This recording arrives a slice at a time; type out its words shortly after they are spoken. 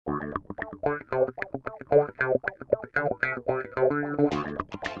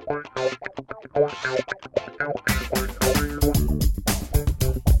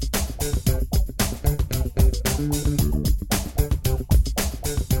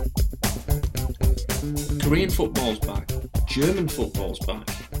Korean football's back, German football's back,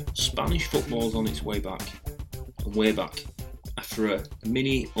 Spanish football's on its way back, and we're back. After a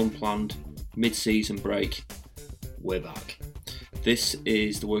mini unplanned mid-season break, we're back. This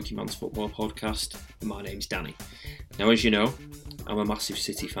is the Working Man's Football Podcast, and my name's Danny. Now, as you know, I'm a massive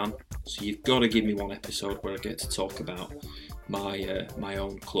City fan, so you've got to give me one episode where I get to talk about my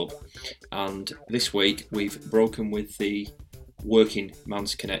own club. And this week, we've broken with the Working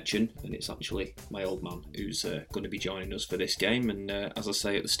Man's Connection, and it's actually my old man who's going to be joining us for this game. And as I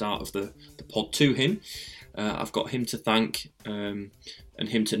say at the start of the pod to him, I've got him to thank and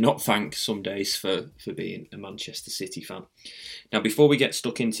him to not thank some days for being a Manchester City fan. Now, before we get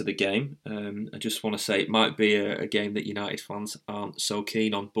stuck into the game, I just want to say it might be a game that United fans aren't so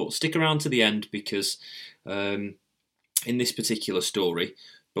keen on, but stick around to the end because in this particular story,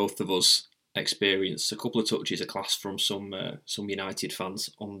 both of us experienced a couple of touches of class from some United fans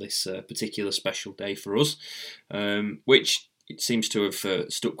on this particular special day for us, which it seems to have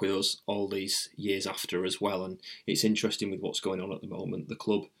stuck with us all these years after as well. And it's interesting with what's going on at the moment. The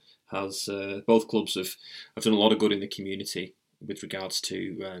club has both clubs have done a lot of good in the community with regards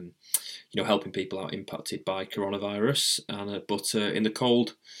to helping people out impacted by coronavirus, and but in the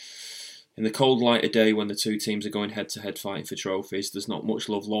cold light of day when the two teams are going head to head fighting for trophies, there's not much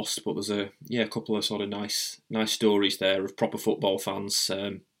love lost, but there's a couple of sort of nice stories there of proper football fans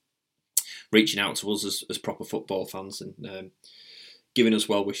reaching out to us as proper football fans and giving us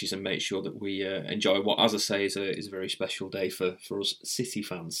well wishes and make sure that we enjoy what, as I say, is a very special day for us City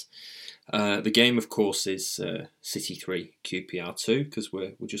fans. The game, of course, is City 3, QPR 2, because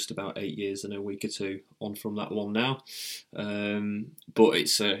we're just about 8 years and a week or two on from that one now. But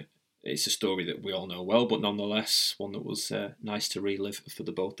it's a story that we all know well, but nonetheless one that was nice to relive for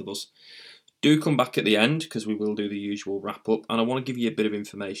the both of us. Do come back at the end because we will do the usual wrap up, and I want to give you a bit of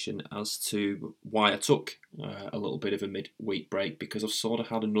information as to why I took a little bit of a mid-week break, because I've sort of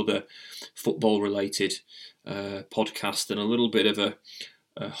had another football-related podcast and a little bit of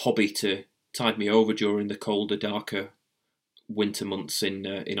a hobby to tide me over during the colder, darker winter months in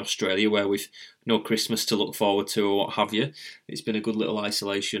Australia, where we've no Christmas to look forward to or what have you. It's been a good little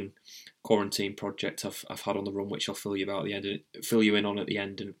isolation quarantine project I've had on the run, which I'll fill you in on at the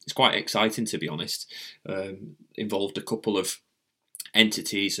end, and it's quite exciting, to be honest. Involved a couple of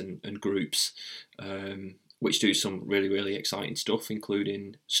entities and groups which do some really, really exciting stuff,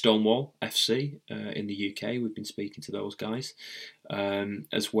 including Stonewall FC in the UK. We've been speaking to those guys,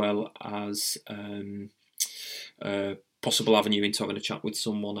 as well as possible avenue into having a chat with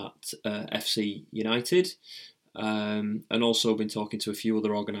someone at FC United. And also been talking to a few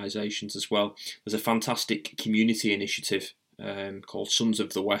other organisations as well. There's a fantastic community initiative called Sons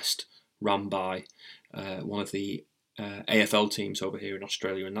of the West, run by one of the AFL teams over here in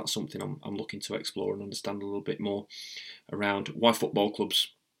Australia, and that's something I'm looking to explore and understand a little bit more around why football clubs,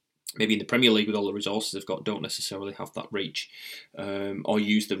 maybe in the Premier League with all the resources they've got, don't necessarily have that reach or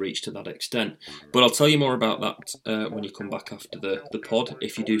use the reach to that extent. But I'll tell you more about that when you come back after the pod,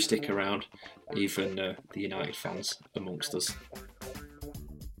 if you do stick around, even the United fans amongst us.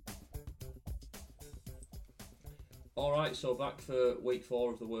 Alright, so back for week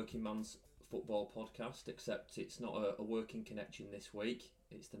 4 of the Working Man's Football Podcast, except it's not a working connection this week.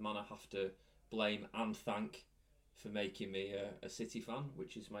 It's the man I have to blame and thank for making me a City fan,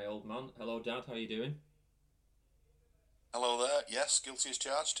 which is my old man. Hello, Dad. How are you doing? Hello there. Yes, guilty as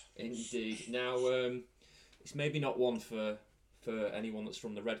charged. Indeed. Now, it's maybe not one for anyone that's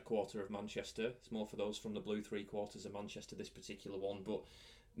from the red quarter of Manchester. It's more for those from the blue 3 quarters of Manchester, this particular one. But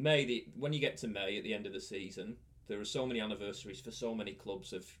when you get to May at the end of the season, there are so many anniversaries for so many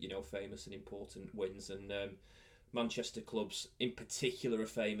clubs of famous and important wins, and Manchester clubs in particular are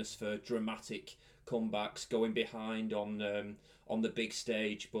famous for dramatic comebacks, going behind on the big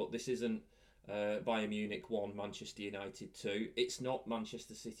stage. But this isn't Bayern Munich 1, Manchester United 2. It's not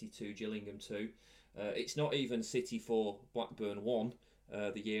Manchester City 2, Gillingham 2. It's not even City 4, Blackburn 1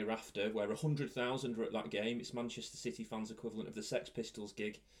 the year after, where 100,000 were at that game. It's Manchester City fans' equivalent of the Sex Pistols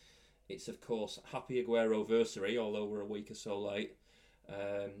gig. It's, of course, Happy Aguero-versary, although we're a week or so late.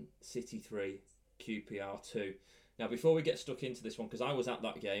 City 3, QPR 2. Now, before we get stuck into this one, because I was at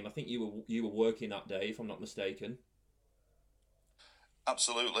that game, I think you were working that day, if I'm not mistaken.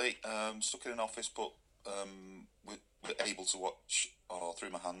 Absolutely. Stuck in an office, but we're able to watch through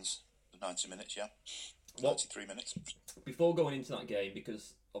my hands 90 minutes, yeah. 93 minutes. Before going into that game,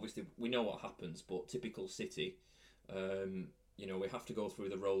 because obviously we know what happens, but typical City. We have to go through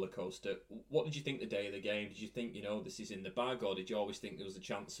the roller coaster. What did you think the day of the game? Did you think this is in the bag, or did you always think there was a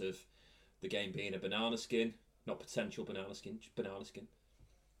chance of the game being a banana skin, not potential banana skin, just banana skin?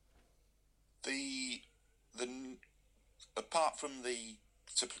 The apart from the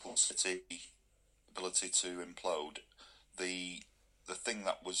typical City ability to implode, the thing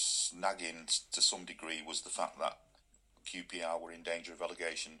that was nagging to some degree was the fact that QPR were in danger of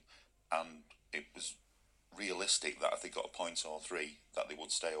relegation, and it was realistic that if they got a point or three, that they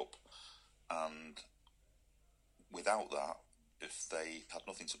would stay up. And without that, if they had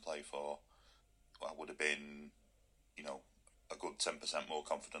nothing to play for, I would have been, a good 10% more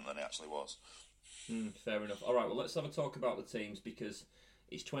confident than it actually was. Fair enough. All right, well, let's have a talk about the teams, because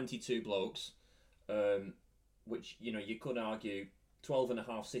it's 22 blokes, which, you could argue 12 and a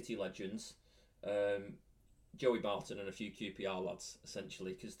half City legends, Joey Barton and a few QPR lads,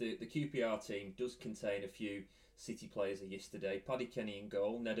 essentially, because the QPR team does contain a few City players of yesterday. Paddy Kenny in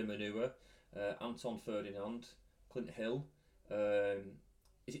goal, Neda Manua, Anton Ferdinand, Clint Hill.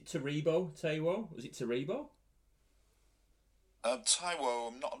 Is it Taiwo? Was it Taribo? Taiwo,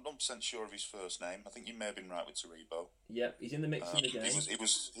 I'm not 100% sure of his first name. I think you may have been right with Taribo. Yep, he's in the mix in the game.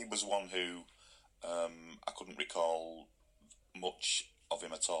 He was one who I couldn't recall much of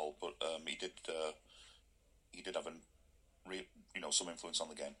him at all, but he did have some influence on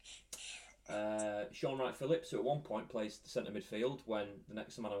the game. Sean Wright Phillips, who at one point plays the centre midfield when the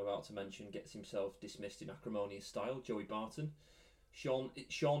next man I'm about to mention gets himself dismissed in acrimonious style. Joey Barton, Sean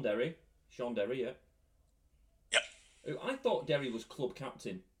Derry, yeah. Yeah. I thought Derry was club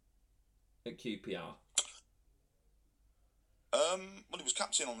captain at QPR. Well, he was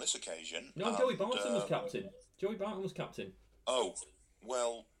captain on this occasion. No, Joey Barton was captain. Joey Barton was captain. Oh,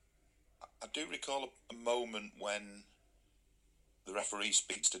 well, I do recall a moment when the referee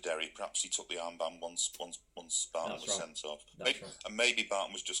speaks to Derry. Perhaps he took the armband once Barton was sent off. And maybe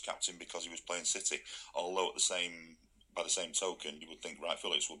Barton was just captain because he was playing City. Although by the same token, you would think Wright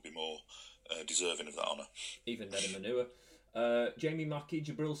Phillips would be more deserving of that honour. Even Neda Manua. Jamie Mackie,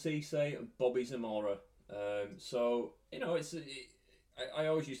 Jabril Cisse and Bobby Zamora. I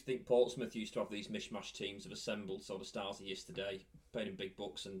always used to think Portsmouth used to have these mishmash teams of assembled sort of stars of yesterday, paid in big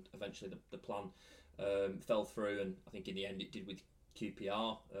bucks, and eventually the plan fell through, and I think in the end it did with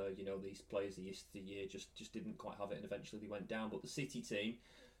QPR. These players of yesteryear just didn't quite have it, and eventually they went down. But the City team,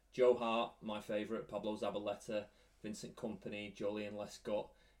 Joe Hart, my favourite, Pablo Zabaleta, Vincent Kompany, Jolien Lescott,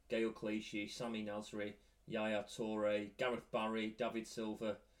 Gael Clichy, Sami Nasri, Yaya Toure, Gareth Barry, David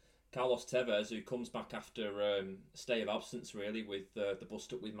Silva, Carlos Tevez, who comes back after a stay of absence, really, with the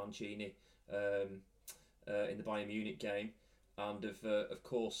bust-up with Mancini in the Bayern Munich game, and of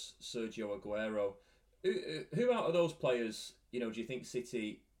course Sergio Aguero. Who out of those players, do you think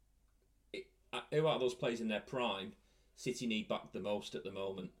City? Who out of those players in their prime, City need back the most at the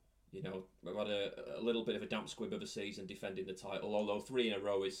moment? We've had a little bit of a damp squib of a season defending the title, although 3 in a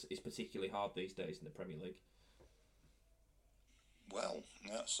row is particularly hard these days in the Premier League. Well,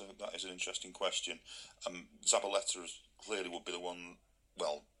 that is an interesting question. Zabaleta clearly would be the one.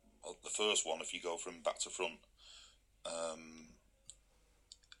 Well, the first one if you go from back to front,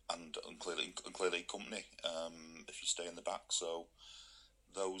 and clearly Kompany if you stay in the back. So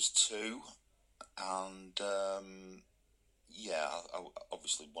those two, and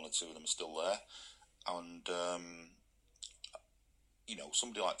obviously one or two of them are still there, and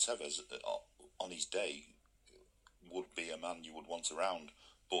somebody like Tevez on his day would be a man you would want around,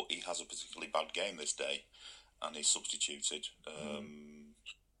 but he has a particularly bad game this day, and he's substituted.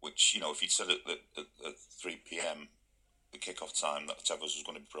 Which if you'd said at 3 p.m. the kick-off time that Tevez was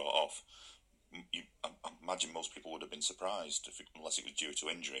going to be brought off, I imagine most people would have been surprised unless it was due to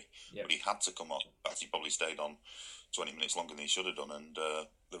injury. Yep. But he had to come off. He probably stayed on 20 minutes longer than he should have done, and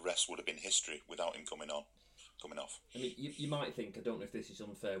the rest would have been history without him coming off. I mean, you might think, I don't know if this is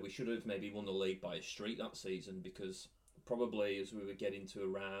unfair, we should have maybe won the league by a streak that season, because probably as we were getting to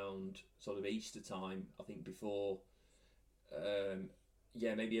around sort of Easter time, I think before,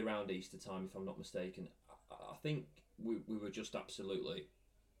 maybe around Easter time, if I'm not mistaken, I think we were just absolutely,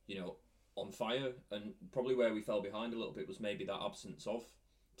 on fire, and probably where we fell behind a little bit was maybe that absence of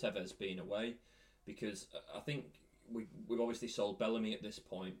Tevez being away, because I think we've obviously sold Bellamy at this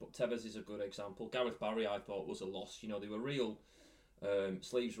point, but Tevez is a good example. Gareth Barry, I thought, was a loss. They were real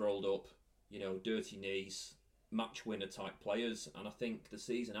sleeves rolled up, dirty knees, match winner type players. And I think the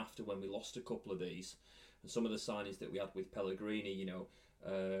season after, when we lost a couple of these, and some of the signings that we had with Pellegrini,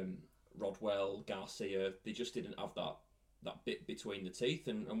 Rodwell, Garcia, they just didn't have that bit between the teeth.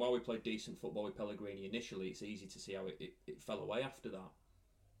 And while we played decent football with Pellegrini initially, it's easy to see how it fell away after that.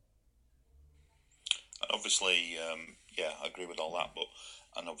 obviously, I agree with all that.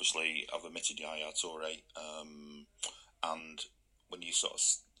 And obviously, I've omitted Yaya Toure. And when you sort of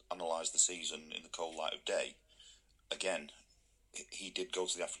analyse the season in the cold light of day, again, he did go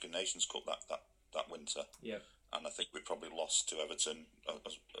to the African Nations Cup that winter. Yeah. And I think we probably lost to Everton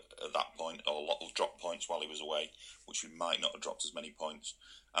at that point, or a lot of drop points while he was away, which we might not have dropped as many points.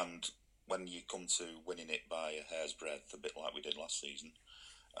 And when you come to winning it by a hair's breadth, a bit like we did last season,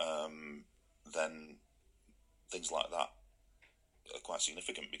 then things like that are quite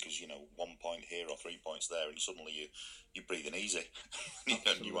significant, because 1 point here or 3 points there, and suddenly you're breathing easy,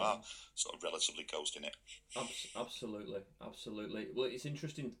 and you are sort of relatively coasting it. Absolutely. Well, it's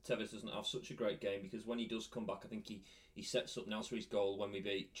interesting Tevez doesn't have such a great game, because when he does come back, I think he sets up Nasri's goal when we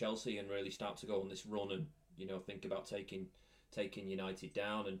beat Chelsea and really start to go on this run and think about taking United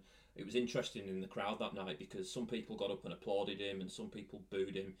down. And it was interesting in the crowd that night, because some people got up and applauded him and some people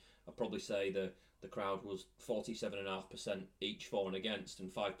booed him. I'd probably say the crowd was 47.5% each for and against,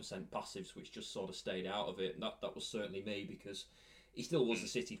 and 5% passives, which just sort of stayed out of it. And that was certainly me, because he still was a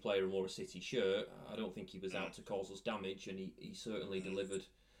City player and wore a City shirt. I don't think he was out to cause us damage, and he certainly delivered,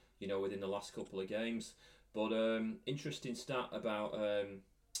 within the last couple of games. But interesting stat about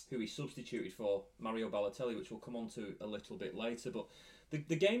who he substituted for, Mario Balotelli, which we'll come on to a little bit later. But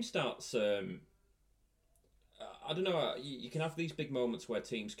the game starts... I don't know, you can have these big moments where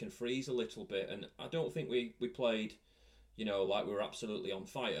teams can freeze a little bit, and I don't think we played, like we were absolutely on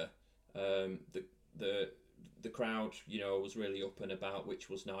fire. The crowd, was really up and about,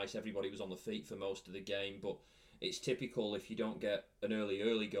 which was nice. Everybody was on the feet for most of the game, but it's typical if you don't get an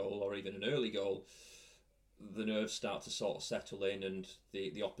early goal, or even an early goal, the nerves start to sort of settle in, and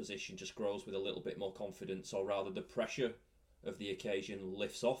the opposition just grows with a little bit more confidence, or rather the pressure of the occasion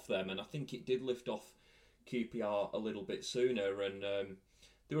lifts off them. And I think it did lift off QPR a little bit sooner, and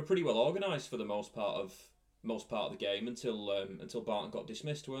they were pretty well organised for the most part of the game until Barton got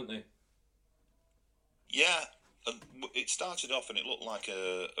dismissed, weren't they? Yeah, it started off and it looked like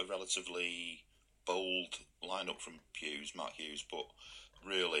a relatively bold lineup from Mark Hughes, but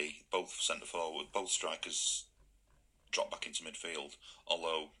really both centre forward, both strikers dropped back into midfield.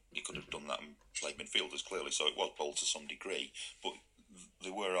 Although he could have done that and played midfielders clearly, so it was bold to some degree, but they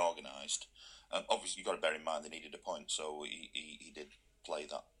were organised. Obviously, you've got to bear in mind they needed a point, so he did play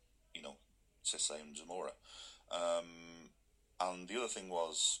that, Cisse and Zamora. And the other thing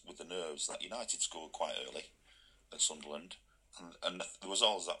was, with the nerves, that United scored quite early at Sunderland. And there was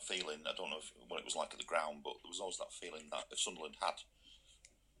always that feeling, I don't know what it was like at the ground, but there was always that feeling that if Sunderland had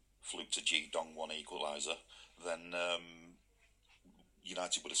fluked a Dong 1 equaliser, then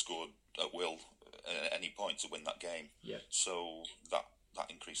United would have scored at will at any point to win that game. Yeah. So that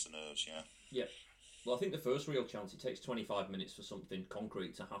increased the nerves, yeah. Yeah. Well, I think the first real chance, it takes 25 minutes for something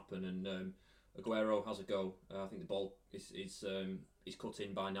concrete to happen, and Aguero has a go. I think the ball is cut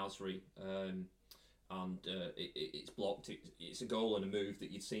in by Nasri, and it's blocked. It's a goal and a move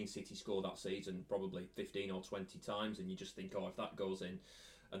that you'd seen City score that season probably 15 or 20 times, and you just think, if that goes in,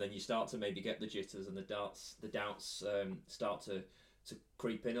 and then you start to maybe get the jitters and the doubts start to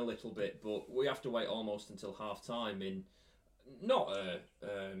creep in a little bit. But we have to wait almost until half time in not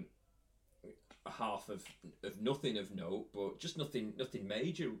a half of nothing of note, but just nothing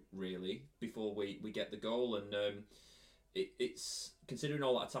major really before we get the goal. And it's considering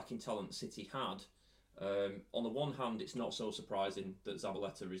all that attacking talent City had. On the one hand, it's not so surprising that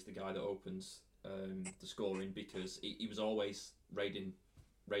Zabaleta is the guy that opens the scoring, because he was always raiding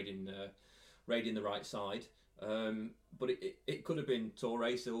the right side. But it could have been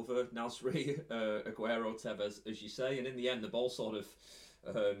Toure, Silva, Nasri, Aguero, Tevez, as you say, and in the end the ball sort of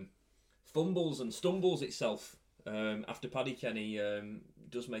fumbles and stumbles itself after Paddy Kenny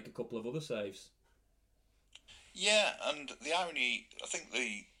does make a couple of other saves. Yeah, and the irony, I think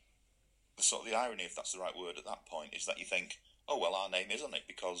the irony, if that's the right word at that point, is that you think, oh well, our name is on it,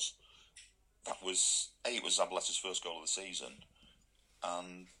 because that was it was Zabaleta's first goal of the season,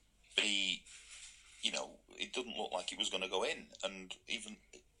 and B, it didn't look like it was going to go in, and even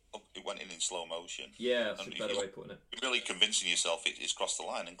it went in slow motion. Yeah, that's a better way of putting it. Really convincing yourself it's crossed the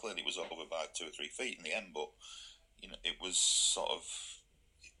line, and clearly it was over by 2 or 3 feet in the end, but it was sort of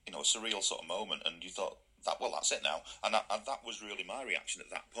a surreal sort of moment, and you thought that's it now, and that was really my reaction at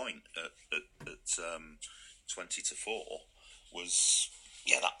that point at 20-4 was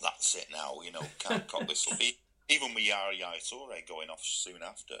that's it now, can't cock this up. Even with Yaya Toure going off soon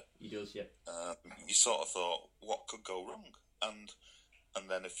after, he does, yeah. You sort of thought, what could go wrong? And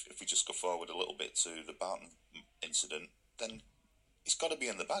then if we just go forward a little bit to the Barton incident, then it's got to be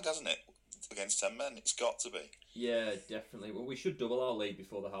in the bag, hasn't it? against 10 men. It's got to be. Yeah, definitely. Well, we should double our lead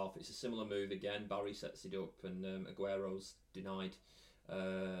before the half. It's a similar move again. Barry sets it up, and Aguero's denied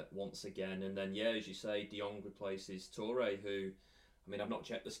once again. And then, yeah, as you say, De Jong replaces Toure, who, I mean, I've not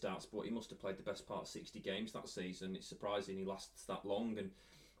checked the stats, but he must have played the best part of 60 games that season. It's surprising he lasts that long. And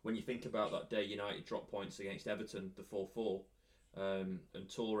when you think about that day United dropped points against Everton, the 4-4, and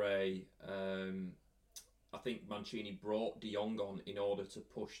Toure, I think Mancini brought De Jong on in order to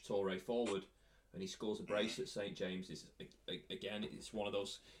push Toure forward, and he scores a brace at St James's. Again, it's one of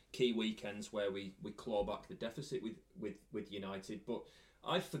those key weekends where we claw back the deficit with United. But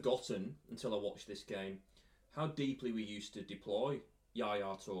I've forgotten, until I watched this game, how deeply we used to deploy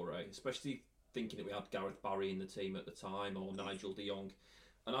Yaya Toure, especially thinking that we had Gareth Barry in the team at the time, or Nigel de Jong.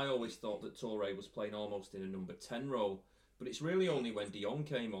 And I always thought that Toure was playing almost in a number 10 role. But it's really only when de Jong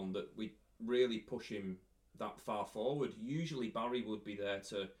came on that we really push him that far forward. Usually Barry would be there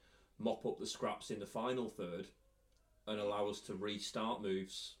to mop up the scraps in the final third and allow us to restart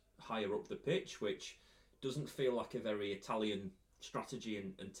moves higher up the pitch, which doesn't feel like a very Italian strategy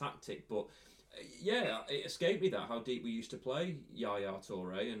and tactic. But yeah, it escaped me that how deep we used to play Yaya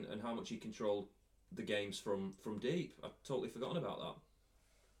Toure, and how much he controlled the games from deep. I've totally forgotten about that.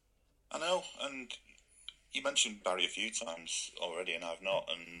 I know, and you mentioned Barry a few times already, and I've not.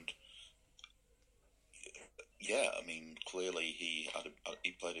 And yeah, I mean, clearly he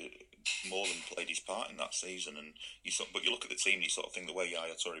more than played his part in that season. And but you look at the team, and you sort of think the way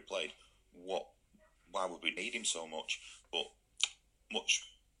Yaya Toure played, why would we need him so much? But much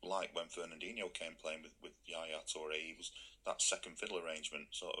like when Fernandinho came playing with Yaya Toure, he was that second fiddle arrangement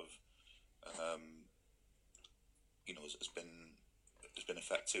sort of, has been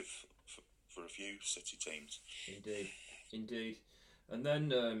effective for a few City teams. Indeed. And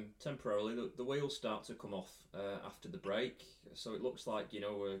then temporarily the wheels start to come off after the break. So it looks like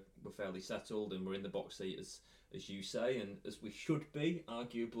we're fairly settled and we're in the box seat as you say, and as we should be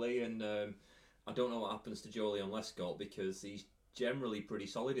arguably. And I don't know what happens to Joleon Lescott, because he's generally pretty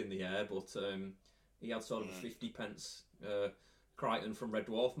solid in the air, but he had sort of a 50 pence Crichton from Red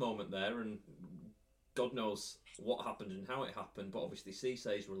Dwarf moment there, and God knows what happened and how it happened. But obviously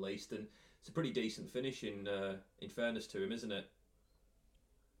Cissé's released, and it's a pretty decent finish in fairness to him, isn't it?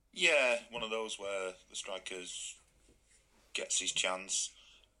 Yeah, one of those where the striker gets his chance,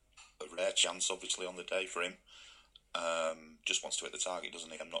 a rare chance obviously on the day for him. Just wants to hit the target,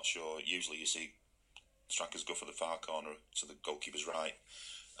 doesn't he? I'm not sure. Usually you see strikers go for the far corner to the goalkeeper's right,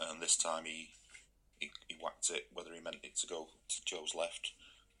 and this time he whacked it, whether he meant it to go to Joe's left.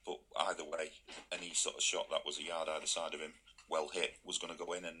 But either way, any sort of shot that was a yard either side of him, well hit, was going to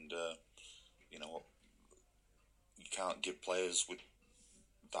go in. And you can't give players with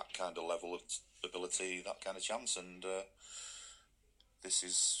that kind of level of ability that kind of chance. And this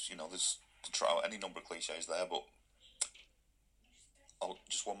is, there's to try out any number of cliches there, but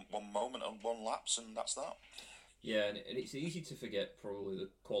just one moment and one lapse, and that's that. Yeah, and it's easy to forget probably the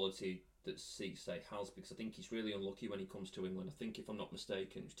quality that Cisse has, because I think he's really unlucky when he comes to England. I think, if I'm not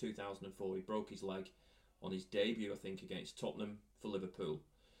mistaken, it was 2004, he broke his leg on his debut, I think, against Tottenham for Liverpool.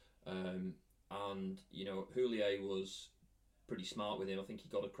 And, Houllier was pretty smart with him. I think he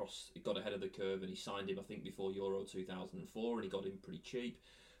got ahead of the curve, and he signed him, I think, before Euro 2004, and he got him pretty cheap.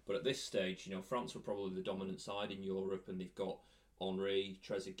 But at this stage, France were probably the dominant side in Europe, and they've got Henry,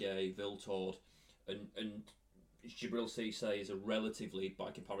 Trezeguet, Viltord, and Djibril Cissé is a relatively, by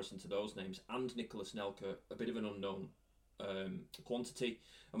comparison to those names, and Nicolas Nelka, a bit of an unknown quantity,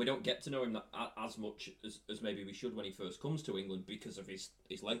 and we don't get to know him as much as maybe we should when he first comes to England because of his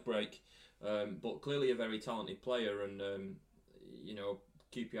leg break. But clearly a very talented player, and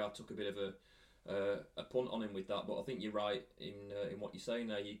QPR took a bit of a punt on him with that. But I think you're right in what you're saying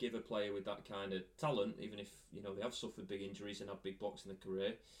there. You give a player with that kind of talent, even if they have suffered big injuries and had big blocks in their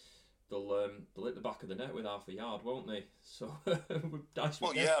career, they'll hit the back of the net with half a yard, won't they? So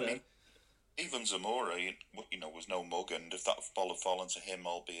even Zamora, was no mug, and if that ball had fallen to him,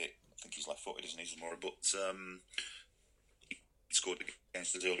 albeit I think he's left-footed, isn't he, Zamora? But he scored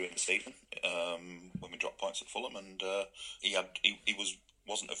against us earlier in the season when we dropped points at Fulham, and he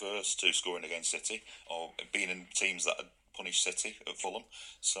wasn't averse to scoring against City or being in teams that had punished City at Fulham.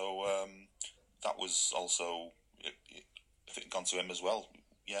 So that was also, if it had gone to him as well,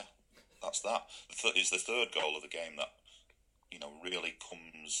 yeah, that's that. It's the third goal of the game that really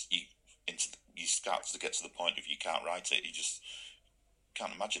comes. You start to get to the point of you can't write it. You just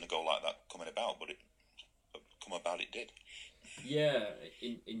can't imagine a goal like that coming about, but it did. Yeah,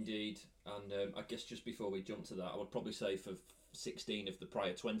 indeed. And I guess just before we jump to that, I would probably say for 16 of the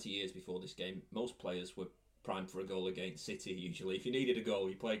prior 20 years before this game, most players were primed for a goal against City. Usually, if you needed a goal,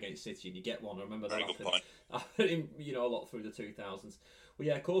 you play against City and you get one. I remember that Very good point. happened, a lot through the 2000s. Well,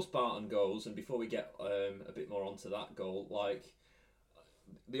 yeah, of course, Barton goes, and before we get a bit more onto that goal, like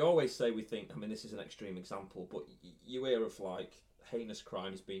they always say, we think. I mean, this is an extreme example, but you hear of like heinous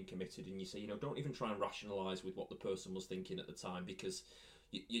crimes being committed, and you say, don't even try and rationalise with what the person was thinking at the time, because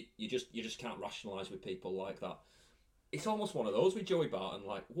you just can't rationalise with people like that. It's almost one of those with Joey Barton.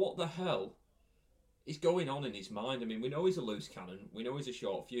 Like, what the hell is going on in his mind? I mean, we know he's a loose cannon, we know he's a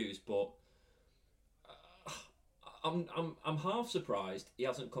short fuse, but I'm half surprised he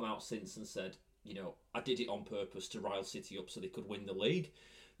hasn't come out since and said, I did it on purpose to rile City up so they could win the league.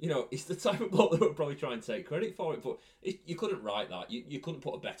 It's the type of bloke that would probably try and take credit for it, but you couldn't write that. You couldn't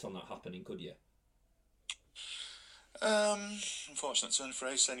put a bet on that happening, could you? Unfortunate turn of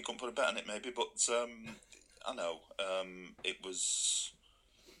phrase, saying you couldn't put a bet on it, maybe, but I know it was.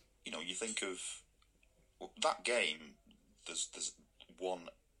 You think of that game. There's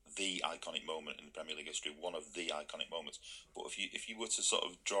the iconic moment in the Premier League history, one of the iconic moments. But if you were to sort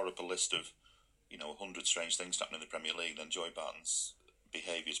of draw up a list of 100 strange things happening in the Premier League, then Joey Barton's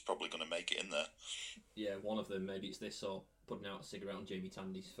behaviour is probably going to make it in there. Yeah, one of them, maybe it's this, or putting out a cigarette on Jamie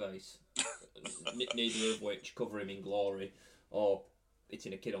Tandy's face. Neither of which cover him in glory, or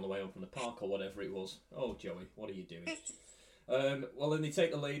hitting a kid on the way home from the park, or whatever it was. Oh, Joey, what are you doing? Well, then they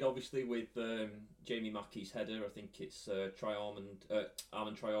take the lead, obviously, with Jamie Mackey's header. I think it's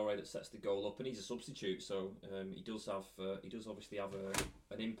Armand Traore that sets the goal up, and he's a substitute, so he does obviously have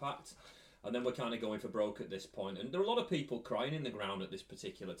an impact. And then we're kind of going for broke at this point, and there are a lot of people crying in the ground at this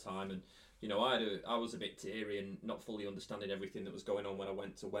particular time. And I was a bit teary and not fully understanding everything that was going on when I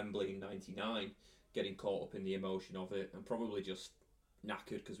went to Wembley in '99, getting caught up in the emotion of it, and probably just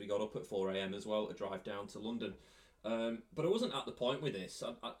knackered because we got up at 4 a.m. as well to drive down to London. But I wasn't at the point with this.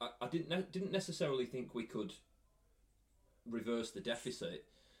 I didn't necessarily think we could reverse the deficit,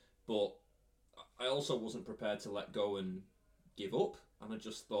 but I also wasn't prepared to let go and give up. And I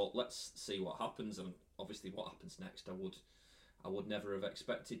just thought, let's see what happens. And obviously, what happens next, I would never have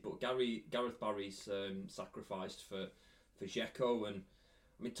expected. But Gareth Barry's sacrificed for Dzeko, and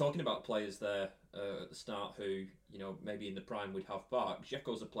I mean, talking about players there at the start who maybe in the prime we'd have back.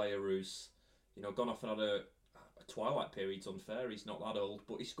 Dzeko's a player who's gone off and had a twilight period's unfair. He's not that old,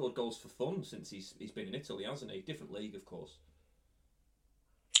 but he scored goals for fun since he's been in Italy, hasn't he? Different league, of course.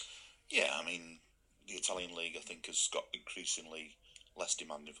 Yeah, I mean, the Italian league, I think, has got increasingly less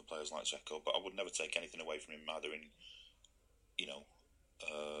demanding for players like Dzeko, but I would never take anything away from him, either in,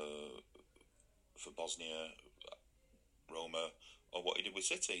 for Bosnia, Roma, or what he did with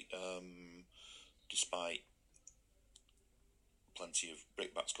City. Despite plenty of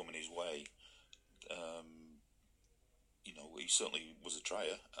brickbats coming his way, he certainly was a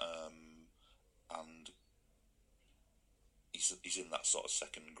trier, and he's in that sort of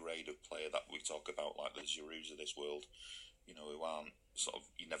second grade of player that we talk about, like the Giroud's of this world, who aren't sort of,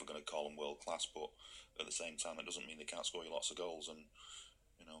 you're never going to call them world class, but at the same time, it doesn't mean they can't score you lots of goals, and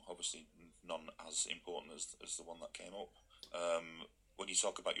obviously none as important as the one that came up. When you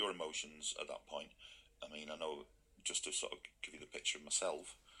talk about your emotions at that point, I mean, I know, just to sort of give you the picture of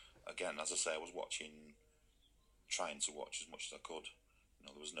myself, again, as I say, I was trying to watch as much as I could.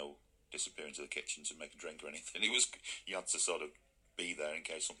 There was no disappearing to the kitchen to make a drink or anything. You had to sort of be there in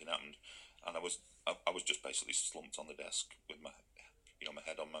case something happened, and I was just basically slumped on the desk with my my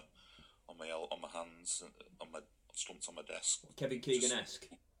head on my hands, slumped on my desk. Kevin Keegan-esque.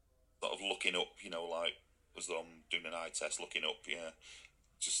 Sort of looking up, like as though I'm doing an eye test, looking up, yeah,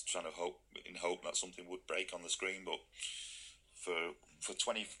 just trying to hope that something would break on the screen. But for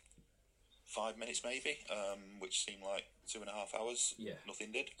 25 minutes maybe, which seemed like 2.5 hours, yeah,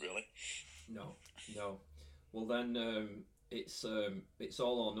 nothing did really. No. Well then, it's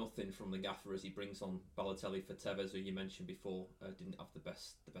all or nothing from the gaffer as he brings on Balotelli for Tevez, who you mentioned before didn't have the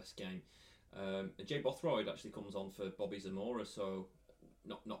best game. And Jay Bothroyd actually comes on for Bobby Zamora, so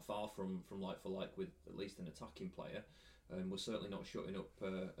not far from like for like with at least an attacking player. We're certainly not shutting up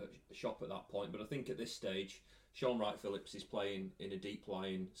shop at that point, but I think at this stage, Sean Wright-Phillips is playing in a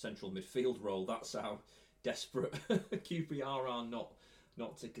deep-lying central midfield role. That's how desperate QPR are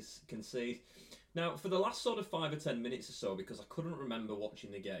not to concede. Now, for the last sort of 5 or 10 minutes or so, because I couldn't remember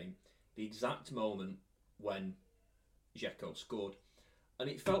watching the game, the exact moment when Dzeko scored, and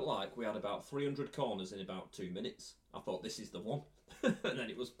it felt like we had about 300 corners in about 2 minutes. I thought, this is the one. And then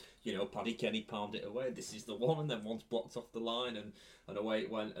it was, Paddy Kenny palmed it away. This is the one, and then one's blocked off the line, and away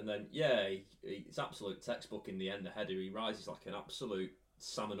it went. And then, it's absolute textbook in the end. The header, he rises like an absolute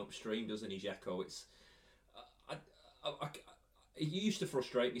salmon upstream, doesn't he, Dzeko? It's, he used to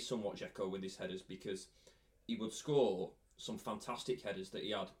frustrate me somewhat, Dzeko, with his headers, because he would score some fantastic headers that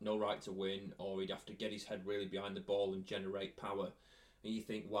he had no right to win, or he'd have to get his head really behind the ball and generate power. And you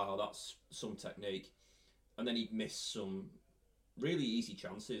think, wow, that's some technique. And then he'd miss some really easy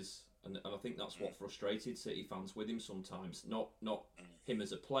chances. And I think that's what frustrated City fans with him sometimes. Not him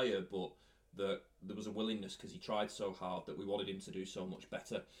as a player, but that there was a willingness because he tried so hard that we wanted him to do so much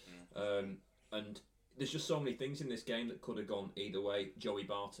better. And there's just so many things in this game that could have gone either way. Joey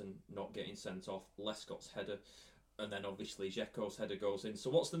Barton not getting sent off, Lescott's header, and then obviously Dzeko's header goes in. So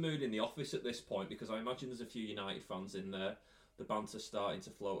what's the mood in the office at this point? Because I imagine there's a few United fans in there. The banter's starting to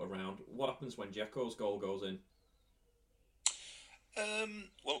float around. What happens when Dzeko's goal goes in?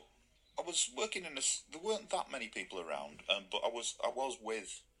 Well, I was working in this. There weren't that many people around, but I was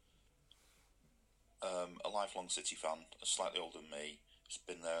with a lifelong City fan, slightly older than me. He's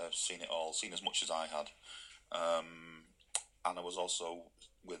been there, seen it all, seen as much as I had, and I was also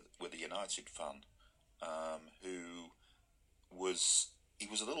with a United fan who was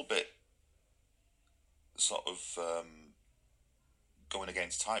a little bit sort of going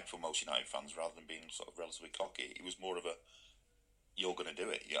against type for most United fans rather than being sort of relatively cocky. He was more of a you're going to do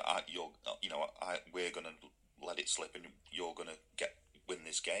it. We're going to let it slip, and you're going to win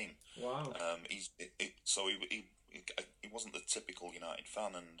this game. Wow. He wasn't the typical United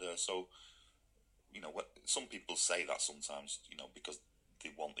fan, and so some people say that sometimes, because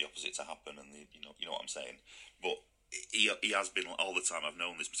they want the opposite to happen, and you know what I'm saying. But he has been all the time. I've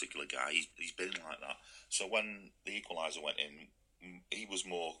known this particular guy. He's been like that. So when the equaliser went in, he was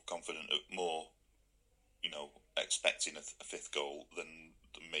more confident, more expecting a fifth goal than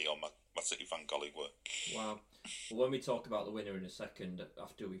me or my City fan colleague were. Wow. Well, when we talk about the winner in a second,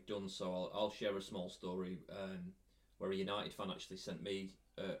 after we've done so, I'll share a small story where a United fan actually sent me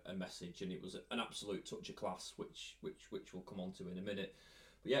a message, and it was an absolute touch of class, which we'll come on to in a minute.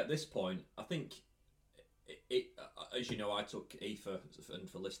 But yeah, at this point, I think it as you know, I took Aoife, and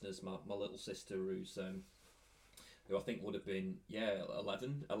for listeners, my little sister, who I think would have been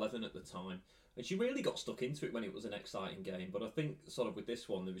 11 at the time. And she really got stuck into it when it was an exciting game. But I think sort of with this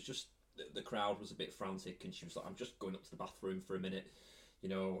one, there was just the crowd was a bit frantic, and she was like, "I'm just going up to the bathroom for a minute.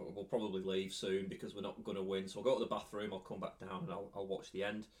 We'll probably leave soon because we're not going to win. So I'll go to the bathroom. I'll come back down and I'll watch the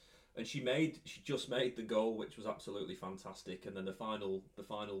end." And she just made the goal, which was absolutely fantastic. And then the final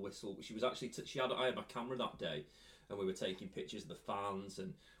whistle. She was actually I had my camera that day, and we were taking pictures of the fans,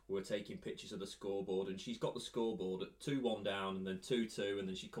 and we were taking pictures of the scoreboard, and she's got the scoreboard at 2-1 down, and then 2-2, and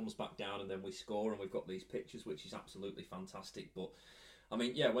then she comes back down, and then we score, and we've got these pictures, which is absolutely fantastic. But I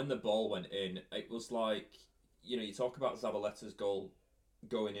mean, yeah, when the ball went in, it was like, you talk about Zabaletta's goal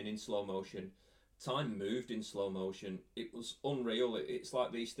going in slow motion. Time moved in slow motion. It was unreal. It's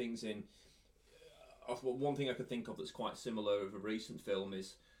like these things in. One thing I could think of that's quite similar of a recent film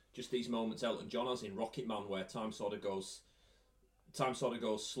is just these moments Elton John has in Rocket Man, where time sort of goes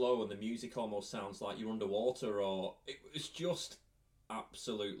slow, and the music almost sounds like you're underwater, or it's just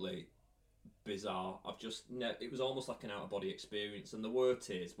absolutely bizarre. It was almost like an out of body experience, and there were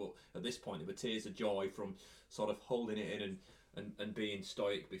tears, but at this point there were tears of joy from sort of holding it in and being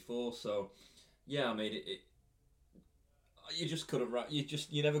stoic before. So yeah, I mean you just couldn't.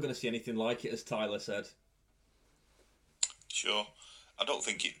 You're never going to see anything like it, as Tyler said. Sure. I don't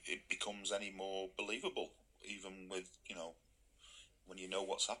think it becomes any more believable, even with when you know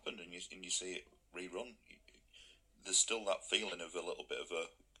what's happened and you see it rerun. There's still that feeling of a little bit of a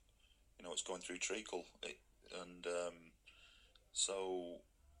it's going through treacle, so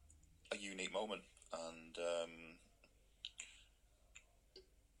a unique moment, and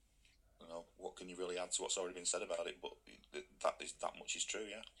what can you really add to what's already been said about it? But that much is true,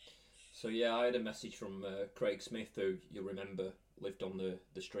 yeah. So yeah, I had a message from Craig Smith, who you'll remember lived on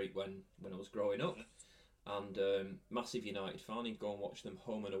the street when I was growing up, and massive United fan. He'd go and watch them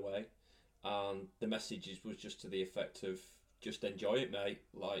home and away, and the messages was just to the effect of, just enjoy it, mate.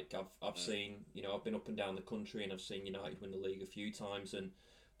 Like I've seen, I've been up and down the country, and I've seen United win the league a few times, and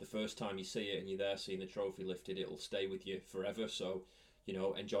the first time you see it and you're there seeing the trophy lifted, it'll stay with you forever. So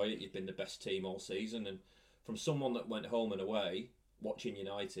enjoy it. You've been the best team all season. And from someone that went home and away watching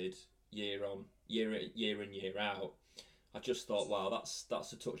United year in year out, I just thought, wow,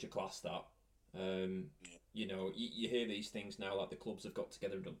 that's a touch of class. That you hear these things now, like the clubs have got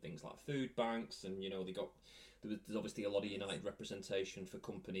together and done things like food banks, and there's obviously a lot of United representation for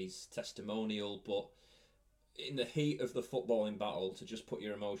companies' testimonial, but in the heat of the footballing battle, to just put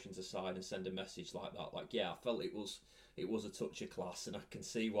your emotions aside and send a message like that, I felt it was a touch of class, and I can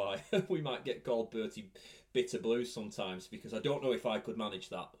see why we might get called Bertie Bitter Blues sometimes, because I don't know if I could manage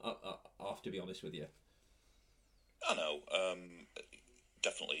that. I have to be honest with you. I know,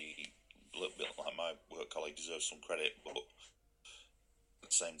 definitely a little bit like my work colleague, deserves some credit, but at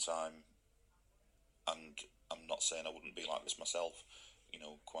the same time, and I'm not saying I wouldn't be like this myself,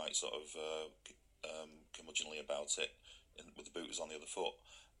 quite sort of curmudgeonly about it, with the booters on the other foot.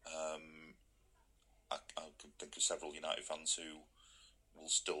 I could think of several United fans who will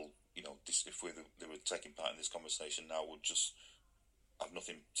still, if they were taking part in this conversation now, would just have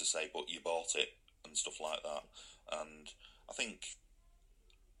nothing to say but you bought it and stuff like that. And I think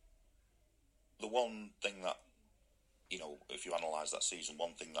the one thing that, if you analyse that season,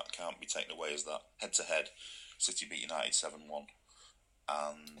 one thing that can't be taken away is that head-to-head, City beat United 7-1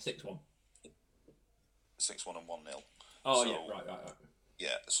 and 6-1. 6-1 and 1-0. Oh, so, yeah, right.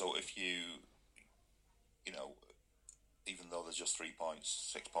 Yeah, so if even though there's just 3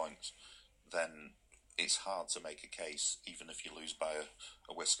 points, 6 points, then it's hard to make a case, even if you lose by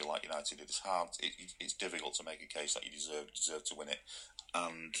a whisker like United did. It's difficult to make a case that you deserve to win it,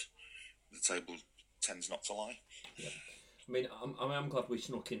 and the table tends not to lie. Yeah. I mean, I'm glad we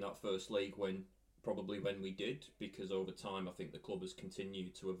snuck in that first league win, probably when we did, because over time I think the club has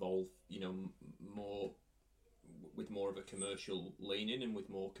continued to evolve, more with more of a commercial leaning and with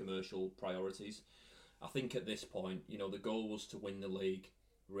more commercial priorities. I think at this point, the goal was to win the league,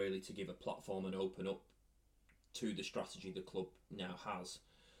 really to give a platform and open up to the strategy the club now has.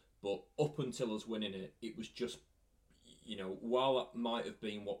 But up until us winning it, it was just, while that might have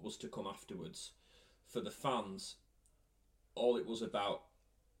been what was to come afterwards, for the fans, all it was about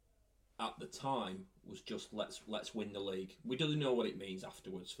at the time was just let's win the league. We don't know what it means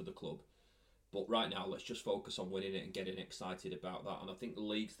afterwards for the club, but right now let's just focus on winning it and getting excited about that. And I think the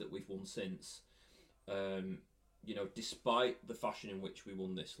leagues that we've won since, despite the fashion in which we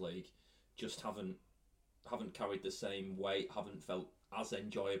won this league, just haven't carried the same weight, haven't felt as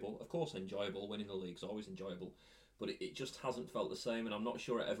enjoyable. Of course, enjoyable. Winning the league's always enjoyable, but it just hasn't felt the same, and I'm not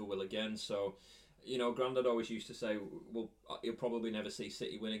sure it ever will again. So, Grandad always used to say, well, he'll probably never see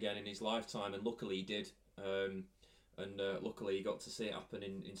City win again in his lifetime, and luckily he did. Luckily he got to see it happen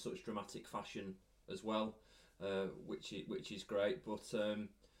in such dramatic fashion as well, which is great. But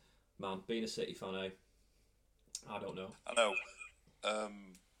man, being a City fan, I don't know. I know.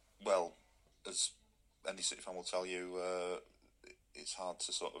 Well, as any City fan will tell you, it's hard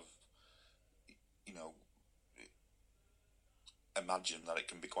to sort of, imagine that it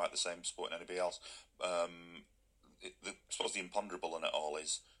can be quite the same sport in anybody else. I suppose the imponderable in it all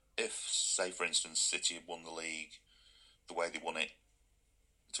is, if, say, for instance, City had won the league the way they won it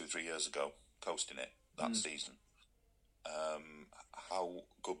 2 or 3 years ago, coasting it that season, how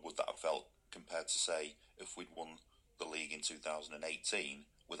good would that have felt compared to, say, if we'd won the league in 2018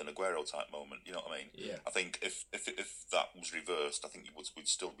 with an Aguero type moment? You know what I mean? Yeah. I think if that was reversed, I think we'd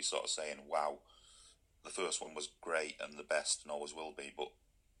still be sort of saying, wow, the first one was great and the best and always will be, but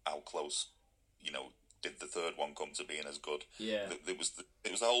how close, did the third one come to being as good? Yeah. It was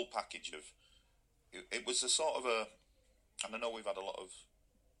the whole package of. It was a sort of a, and I know we've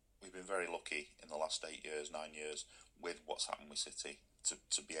been very lucky in the last 8 years, 9 years with what's happened with City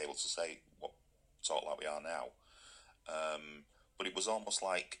to be able to say what talk like we are now. But it was almost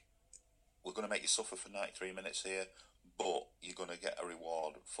like, we're going to make you suffer for 93 minutes here, but you're going to get a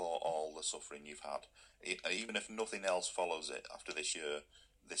reward for all the suffering you've had. Even if nothing else follows it after this year,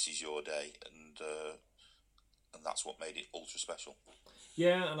 this is your day, and that's what made it ultra special.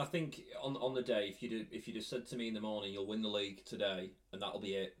 Yeah, and I think on the day, if you'd have said to me in the morning, you'll win the league today and that'll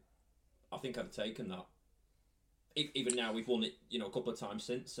be it, I think I'd have taken that. Even now, we've won it, a couple of times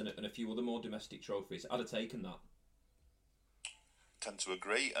since, and a few other more domestic trophies. I'd have taken that. Tend to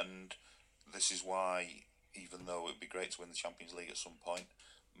agree, and this is why, even though it would be great to win the Champions League at some point,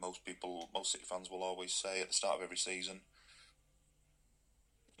 most City fans will always say at the start of every season,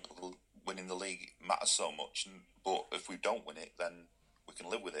 winning the league matters so much, but if we don't win it, then we can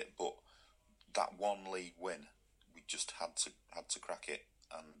live with it. But that one league win, we just had to crack it,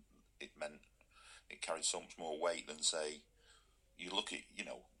 and it meant it carried so much more weight than, say, you look at,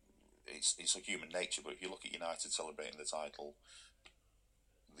 it's a human nature, but if you look at United celebrating the title,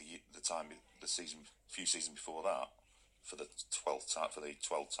 the few seasons before that, for the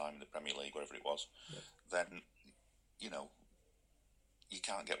 12th time in the Premier League, whatever it was, then you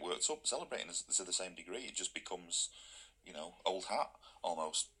can't get worked up celebrating to the same degree. It just becomes, old hat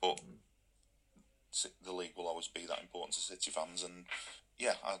almost. But the league will always be that important to City fans, and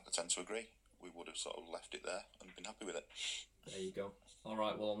yeah, I tend to agree. We would have sort of left it there and been happy with it. There you go. All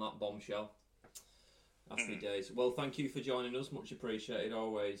right, well, on that bombshell, happy days. Well, thank you for joining us. Much appreciated.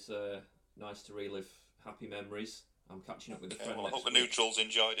 Always nice to relive happy memories. I'm catching up with a Okay, friend well, I hope next the week. neutrals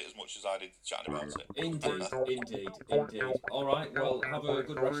enjoyed it as much as I did chatting about it. Indeed. All right, well, have a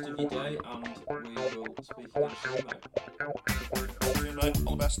good rest of your day, and we will speak again soon, mate. Cheers, mate.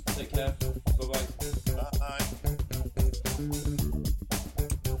 All the best. Take care. Bye-bye. Bye.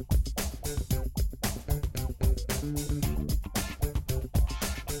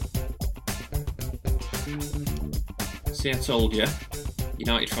 See, I told you.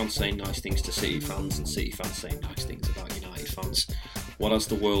 United fans saying nice things to City fans, and City fans saying nice things about United fans. What has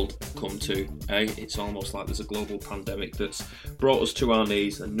the world come to? It's almost like there's a global pandemic that's brought us to our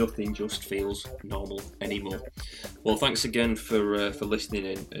knees, and nothing just feels normal anymore. Well, thanks again for listening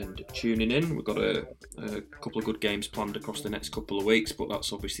in and tuning in. We've got a couple of good games planned across the next couple of weeks, but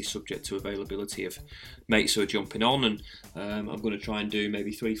that's obviously subject to availability of mates who are jumping on, and I'm going to try and do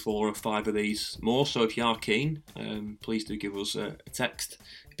maybe 3, 4 or 5 of these more. So if you are keen, please do give us a text.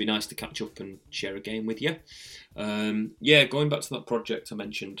 It'd be nice to catch up and share a game with you. Going back to that project I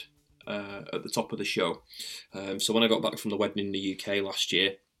mentioned at the top of the show. So when I got back from the wedding in the UK last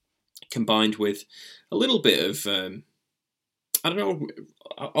year, combined with a little bit of, I don't know,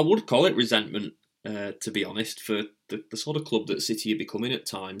 I would call it resentment, to be honest, for the sort of club that City are becoming at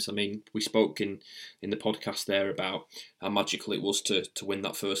times. I mean, we spoke in the podcast there about how magical it was to win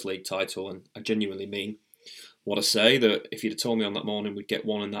that first league title, and I genuinely mean what I say, that if you'd have told me on that morning we'd get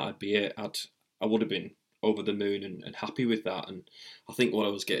one and that'd be it, I would have been over the moon and happy with that. And I think what I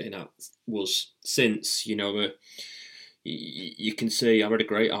was getting at was, since, you can see, I read a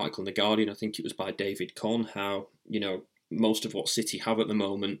great article in The Guardian, I think it was by David Conn, how, most of what City have at the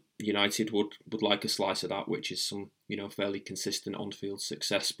moment, United would like a slice of that, which is some, fairly consistent on-field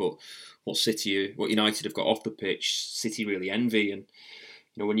success. But what United have got off the pitch, City really envy. And,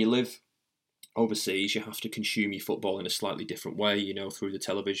 when you live overseas, you have to consume your football in a slightly different way, through the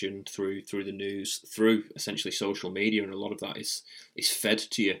television, through the news, through essentially social media, and a lot of that is fed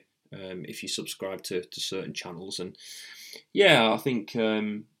to you if you subscribe to certain channels. And I think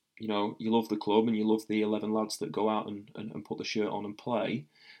you love the club and you love the 11 lads that go out and put the shirt on and play,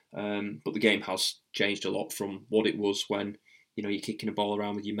 but the game has changed a lot from what it was when you're kicking a ball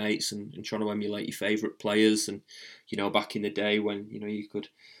around with your mates and trying to emulate your favourite players. And back in the day when you could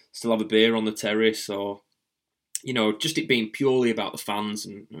still have a beer on the terrace, or just it being purely about the fans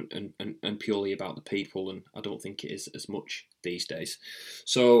and purely about the people. And I don't think it is as much these days.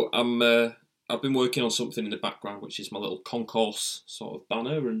 So I've been working on something in the background, which is my little concourse sort of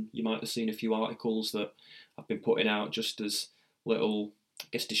banner, and you might have seen a few articles that I've been putting out just as little, I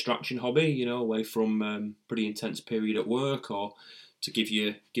guess, distraction hobby, away from pretty intense period at work, or to give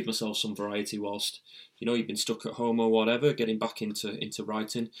myself some variety whilst you've been stuck at home or whatever, getting back into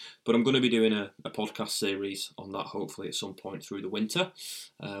writing. But I'm going to be doing a podcast series on that, hopefully at some point through the winter,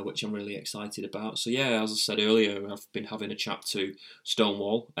 which I'm really excited about. So as I said earlier, I've been having a chat to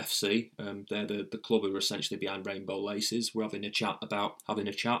Stonewall FC. They're the club who are essentially behind Rainbow Laces. We're having a chat about having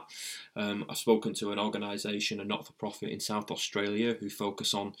a chat. I've spoken to an organisation, a not-for-profit in South Australia, who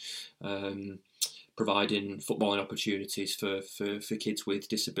focus on providing footballing opportunities for kids with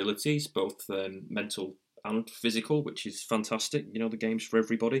disabilities, both mental and physical, which is fantastic. The game's for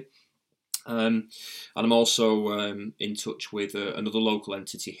everybody. And I'm also in touch with another local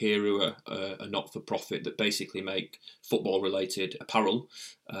entity here who are a not-for-profit that basically make football-related apparel,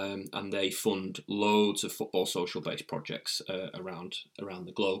 and they fund loads of football social-based projects around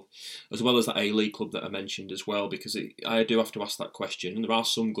the globe, as well as that A-League club that I mentioned as well, because I do have to ask that question, and there are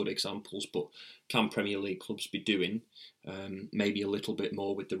some good examples, but can Premier League clubs be doing maybe a little bit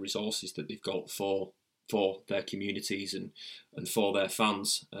more with the resources that they've got for their communities and for their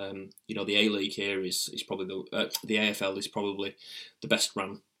fans? The A-League here is probably the AFL is probably the best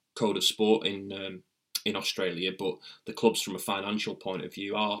run code of sport in Australia, but the clubs from a financial point of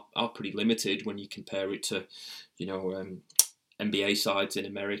view are pretty limited when you compare it to NBA sides in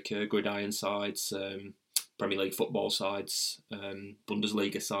America, gridiron sides, Premier League football sides,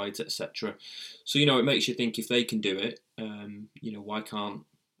 Bundesliga sides, etc. So it makes you think, if they can do it, why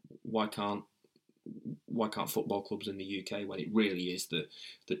can't football clubs in the UK, when it really is the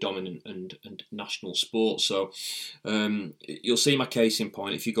dominant and national sport? So you'll see my case in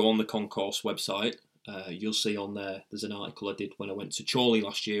point. If you go on the Concourse website, you'll see on there's an article I did when I went to Chorley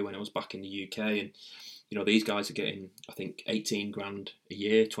last year when I was back in the UK, and these guys are getting, I think, 18 grand a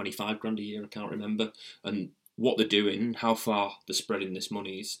year, 25 grand a year, I can't remember, and what they're doing, how far they're spreading this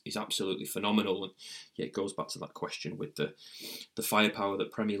money is absolutely phenomenal. And it goes back to that question with the firepower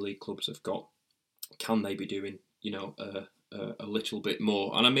that Premier League clubs have got. Can they be doing, a little bit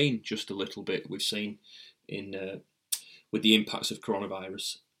more? And I mean just a little bit. We've seen with the impacts of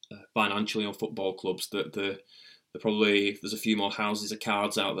coronavirus financially on football clubs that the there's a few more houses of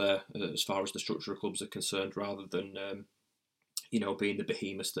cards out there as far as the structure of clubs are concerned, rather than being the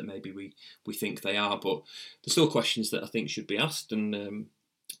behemoths that maybe we think they are. But there's still questions that I think should be asked, and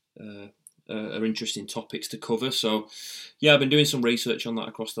are interesting topics to cover. So yeah, I've been doing some research on that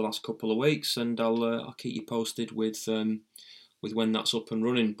across the last couple of weeks, and I'll keep you posted with when that's up and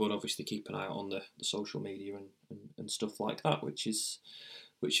running. But obviously keep an eye out on the social media and stuff like that, which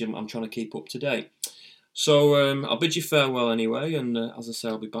I'm trying to keep up to date. So I'll bid you farewell anyway, and as I say,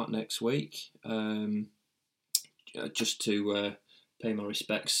 I'll be back next week, just to pay my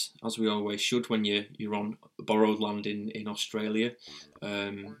respects, as we always should when you're on borrowed land in Australia,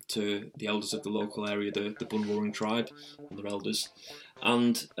 to the elders of the local area, the Bunwurrung tribe and their elders,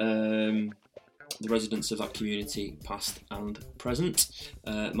 and the residents of that community, past and present.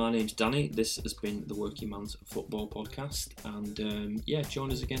 My name's Danny. This has been the Working Man's Football Podcast, and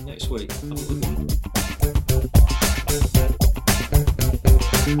join us again next week. Have a good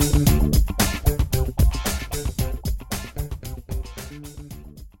one.